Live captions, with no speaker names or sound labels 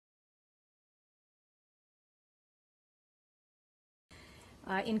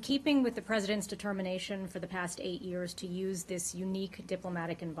In keeping with the President's determination for the past 8 years to use this unique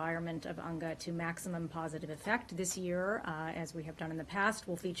diplomatic environment of UNGA to maximum positive effect, this year, as we have done in the past,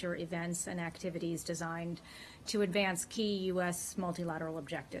 will feature events and activities designed to advance key U.S. multilateral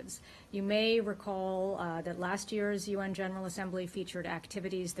objectives. You may recall that last year's UN General Assembly featured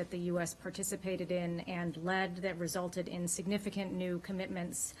activities that the U.S. participated in and led that resulted in significant new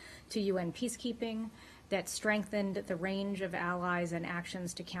commitments to UN peacekeeping, that strengthened the range of allies and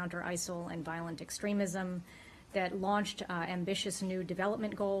actions to counter ISIL and violent extremism, that launched ambitious new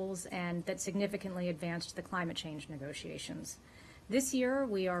development goals, and that significantly advanced the climate change negotiations. This year,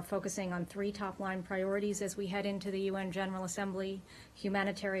 we are focusing on 3 top-line priorities as we head into the UN General Assembly: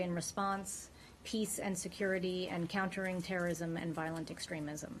 humanitarian response, peace and security, and countering terrorism and violent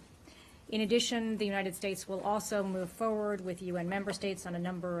extremism. In addition, the United States will also move forward with UN member states on a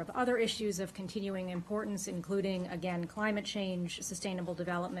number of other issues of continuing importance, including, again, climate change, sustainable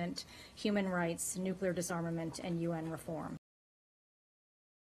development, human rights, nuclear disarmament, and UN reform.